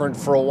something different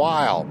for a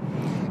while.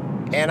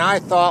 And I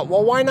thought,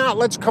 well, why not?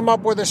 Let's come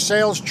up with a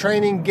sales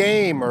training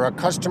game or a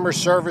customer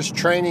service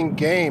training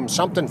game,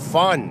 something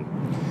fun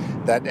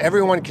that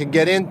everyone can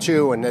get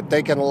into and that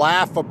they can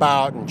laugh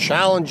about and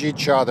challenge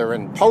each other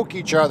and poke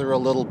each other a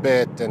little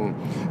bit and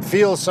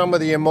feel some of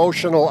the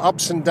emotional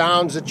ups and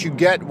downs that you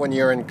get when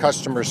you're in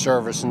customer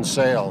service and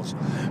sales.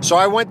 So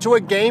I went to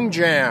a game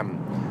jam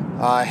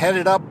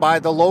headed up by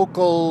the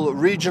local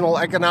regional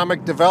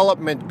economic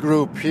development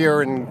group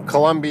here in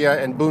Columbia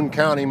and Boone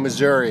County,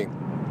 Missouri.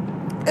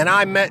 And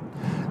I met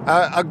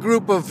a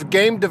group of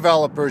game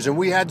developers, and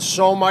we had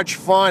so much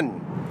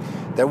fun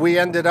that we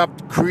ended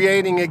up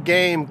creating a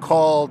game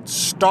called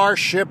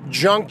Starship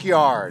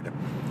Junkyard,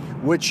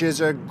 which is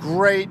a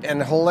great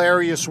and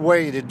hilarious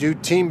way to do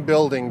team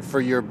building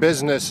for your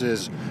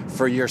businesses,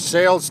 for your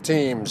sales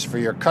teams, for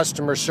your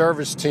customer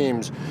service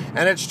teams.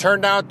 And it's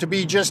turned out to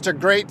be just a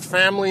great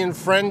family and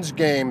friends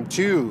game,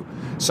 too.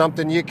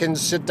 Something you can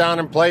sit down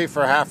and play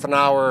for half an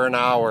hour,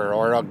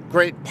 or a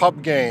great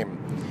pub game.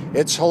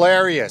 It's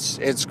hilarious.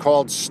 It's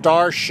called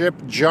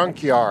Starship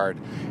Junkyard,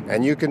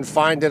 and you can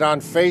find it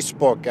on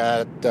Facebook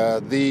at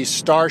the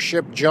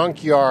Starship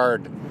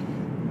Junkyard,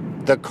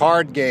 the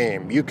card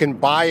game. You can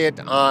buy it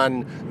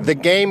on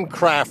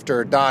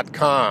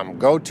thegamecrafter.com.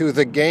 Go to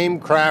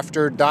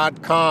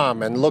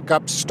thegamecrafter.com and look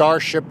up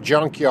Starship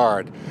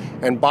Junkyard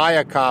and buy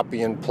a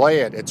copy and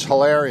play it. It's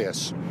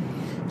hilarious.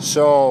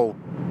 So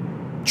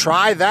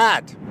try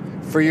that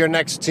for your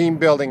next team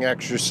building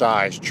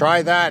exercise.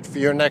 Try that for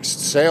your next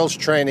sales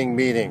training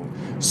meeting.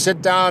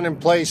 Sit down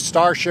and play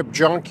Starship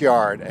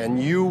Junkyard,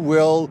 and you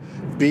will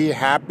be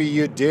happy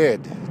you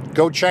did.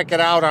 Go check it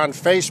out on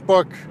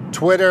Facebook,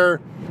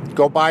 Twitter.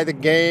 Go buy the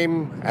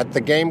game at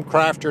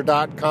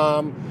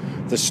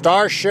thegamecrafter.com. The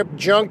Starship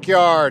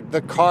Junkyard,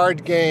 the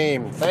card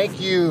game. Thank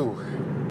you.